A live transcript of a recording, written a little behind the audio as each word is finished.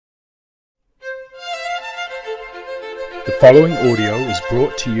The following audio is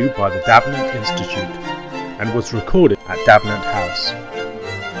brought to you by the Davenant Institute and was recorded at Davenant House.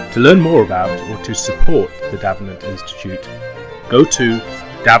 To learn more about or to support the Davenant Institute, go to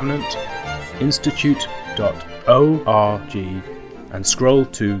davenantinstitute.org and scroll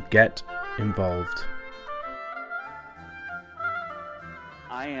to Get Involved.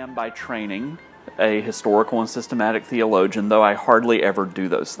 I am by training a historical and systematic theologian, though I hardly ever do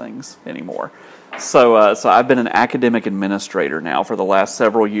those things anymore. So I've been an academic administrator now for the last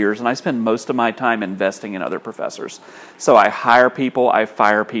several years, and I spend most of my time investing in other professors. So I hire people, I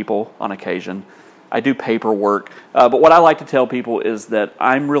fire people on occasion, I do paperwork, but what I like to tell people is that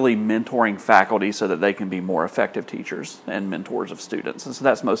I'm really mentoring faculty so that they can be more effective teachers and mentors of students, and so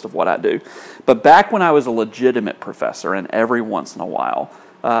that's most of what I do. But back when I was a legitimate professor, and every once in a while,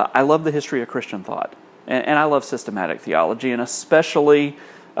 I love the history of Christian thought, and I love systematic theology, and especially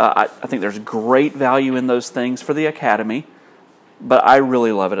I think there's great value in those things for the academy, but I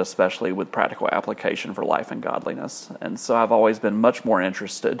really love it especially with practical application for life and godliness. And so I've always been much more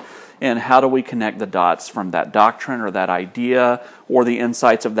interested in how do we connect the dots from that doctrine or that idea or the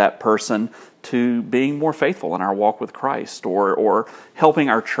insights of that person to being more faithful in our walk with Christ or helping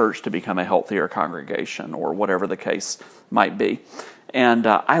our church to become a healthier congregation or whatever the case might be. And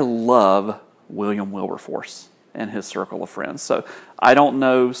I love William Wilberforce and his circle of friends. So I don't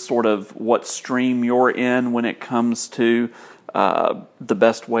know sort of what stream you're in when it comes to the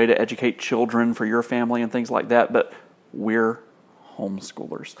best way to educate children for your family and things like that, but we're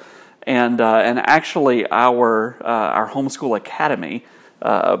homeschoolers. And actually our homeschool academy,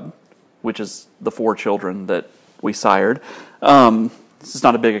 which is the 4 children that we sired, this is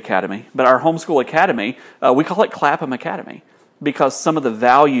not a big academy, but our homeschool academy, we call it Clapham Academy because some of the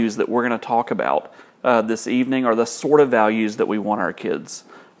values that we're going to talk about this evening are the sort of values that we want our kids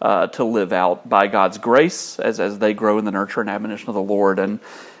to live out by God's grace as they grow in the nurture and admonition of the Lord and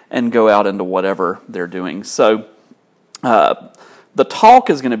go out into whatever they're doing. So the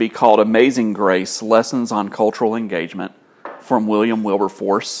talk is going to be called Amazing Grace, Lessons on Cultural Engagement from William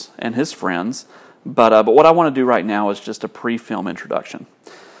Wilberforce and his friends. But what I want to do right now is just a pre-film introduction.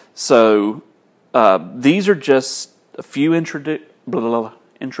 So these are just a few introductory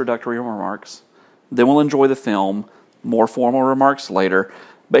remarks. Then we'll enjoy the film, more formal remarks later.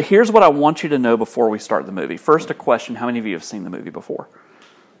 But here's what I want you to know before we start the movie. First, a question: how many of you have seen the movie before?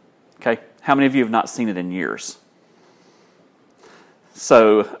 Okay, how many of you have not seen it in years?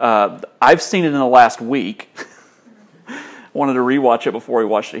 So I've seen it in the last week. Wanted to rewatch it before we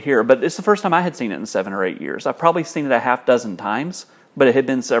watched it here, but it's the first time I had seen it in 7 or 8 years. I've probably seen it a half dozen times, but it had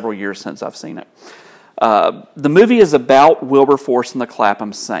been several years since I've seen it. The movie is about Wilberforce and the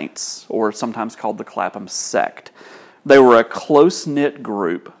Clapham Saints, or sometimes called the Clapham Sect. They were a close-knit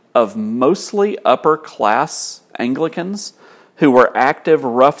group of mostly upper-class Anglicans who were active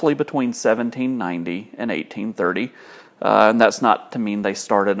roughly between 1790 and 1830. And that's not to mean they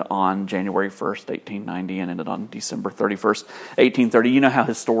started on January 1st, 1890 and ended on December 31st, 1830. You know how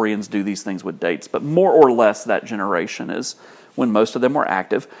historians do these things with dates, but more or less that generation is when most of them were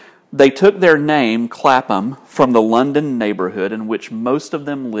active. They took their name, Clapham, from the London neighborhood in which most of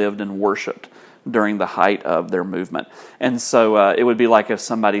them lived and worshipped during the height of their movement. And so it would be like if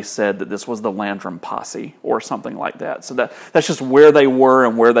somebody said that this was the Landrum Posse or something like that. So that's just where they were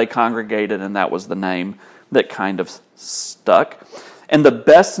and where they congregated, and that was the name that kind of stuck. And the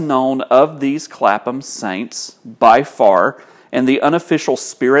best known of these Clapham saints, by far, and the unofficial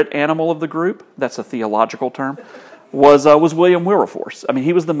spirit animal of the group, that's a theological term, was William Wilberforce. I mean,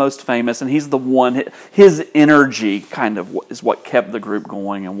 he was the most famous, and he's the one, his energy kind of is what kept the group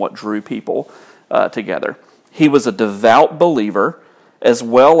going and what drew people together. He was a devout believer as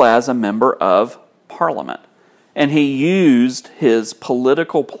well as a member of Parliament. And he used his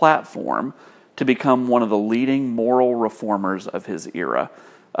political platform to become one of the leading moral reformers of his era.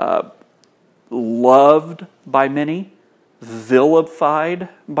 Loved by many, vilified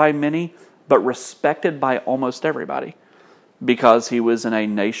by many, but respected by almost everybody because he was in a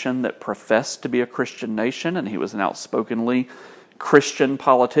nation that professed to be a Christian nation, and he was an outspokenly Christian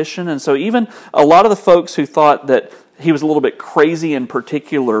politician. And so even a lot of the folks who thought that he was a little bit crazy in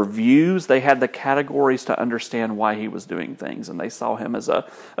particular views, they had the categories to understand why he was doing things, and they saw him as a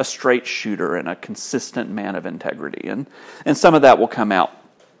straight shooter and a consistent man of integrity. And some of that will come out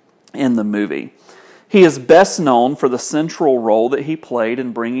in the movie. He is best known for the central role that he played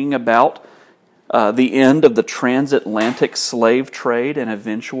in bringing about the end of the transatlantic slave trade and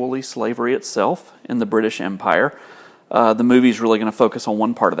eventually slavery itself in the British Empire. The movie is really going to focus on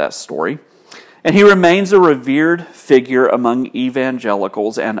one part of that story. And he remains a revered figure among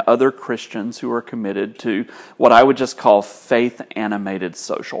evangelicals and other Christians who are committed to what I would just call faith-animated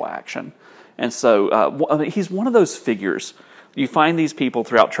social action. And so he's one of those figures. You find these people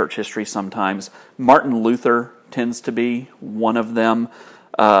throughout church history sometimes. Martin Luther tends to be one of them.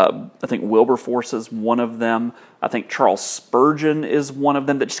 I think Wilberforce is one of them. I think Charles Spurgeon is one of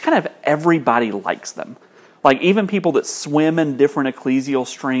them. That just kind of everybody likes them. Like even people that swim in different ecclesial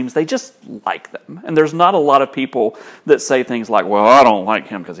streams, they just like them. And there's not a lot of people that say things like, well, I don't like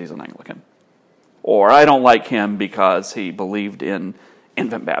him because he's an Anglican. Or I don't like him because he believed in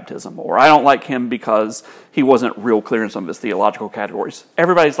infant baptism. Or I don't like him because he wasn't real clear in some of his theological categories.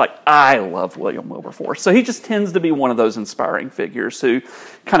 Everybody's like, I love William Wilberforce. So he just tends to be one of those inspiring figures who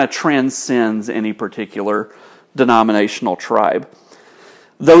kind of transcends any particular denominational tribe.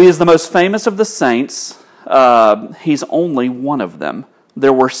 Though he is the most famous of the saints, he's only one of them.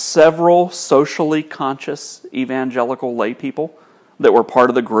 There were several socially conscious evangelical lay people that were part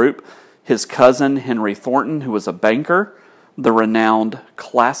of the group. His cousin, Henry Thornton, who was a banker, the renowned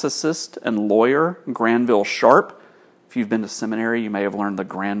classicist and lawyer, Granville Sharp. If you've been to seminary, you may have learned the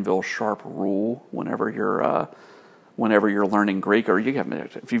Granville Sharp rule whenever you're learning Greek, or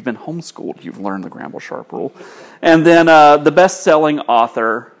if you've been homeschooled, you've learned the Granville Sharp rule. And then the best-selling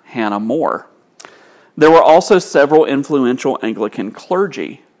author, Hannah More. There were also several influential Anglican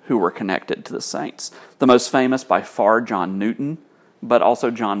clergy who were connected to the saints. The most famous by far, John Newton, but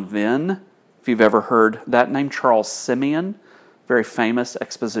also John Venn, if you've ever heard that name. Charles Simeon, very famous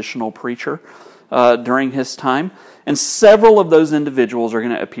expositional preacher during his time. And several of those individuals are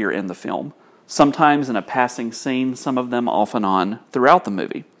going to appear in the film, sometimes in a passing scene, some of them off and on throughout the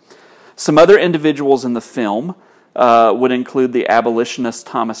movie. Some other individuals in the film would include the abolitionist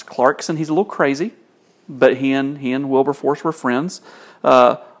Thomas Clarkson. He's a little crazy, but he and Wilberforce were friends.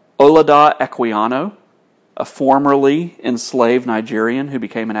 Olada Equiano, a formerly enslaved Nigerian who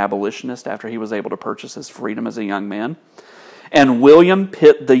became an abolitionist after he was able to purchase his freedom as a young man. And William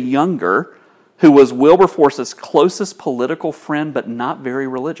Pitt the Younger, who was Wilberforce's closest political friend, but not very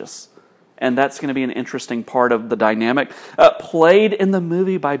religious. And that's going to be an interesting part of the dynamic. Played in the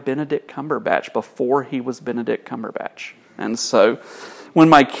movie by Benedict Cumberbatch before he was Benedict Cumberbatch. And so when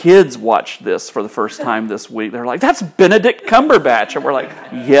my kids watched this for the first time this week, they're like, that's Benedict Cumberbatch. And we're like,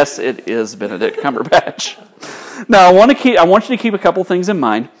 yes, it is Benedict Cumberbatch. Now, I want you to keep a couple things in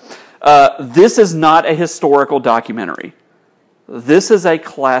mind. This is not a historical documentary. This is a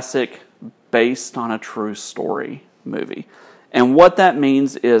classic based on a true story movie. And what that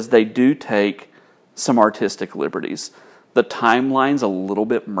means is they do take some artistic liberties. The timeline's a little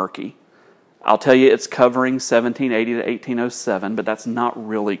bit murky. I'll tell you it's covering 1780 to 1807, but that's not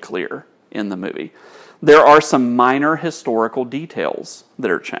really clear in the movie. There are some minor historical details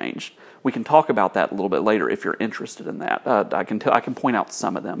that are changed. We can talk about that a little bit later if you're interested in that. I can point out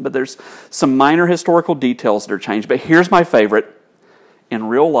some of them, but there's some minor historical details that are changed. But here's my favorite. In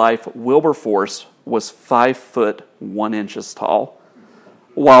real life, Wilberforce was 5 foot 1 inches tall,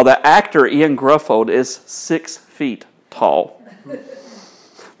 while the actor Ian Gruffold is 6 feet tall.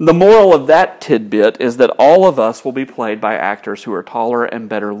 The moral of that tidbit is that all of us will be played by actors who are taller and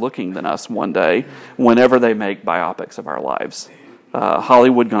better looking than us one day, whenever they make biopics of our lives.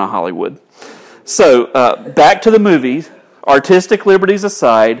 Hollywood gonna Hollywood. So, back to the movie. Artistic liberties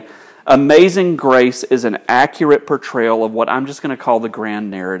aside, Amazing Grace is an accurate portrayal of what I'm just going to call the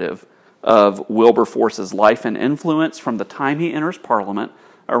grand narrative of Wilberforce's life and influence from the time he enters Parliament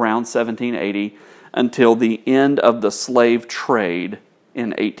around 1780 until the end of the slave trade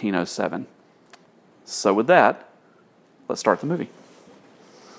in 1807. So with that, let's start the movie.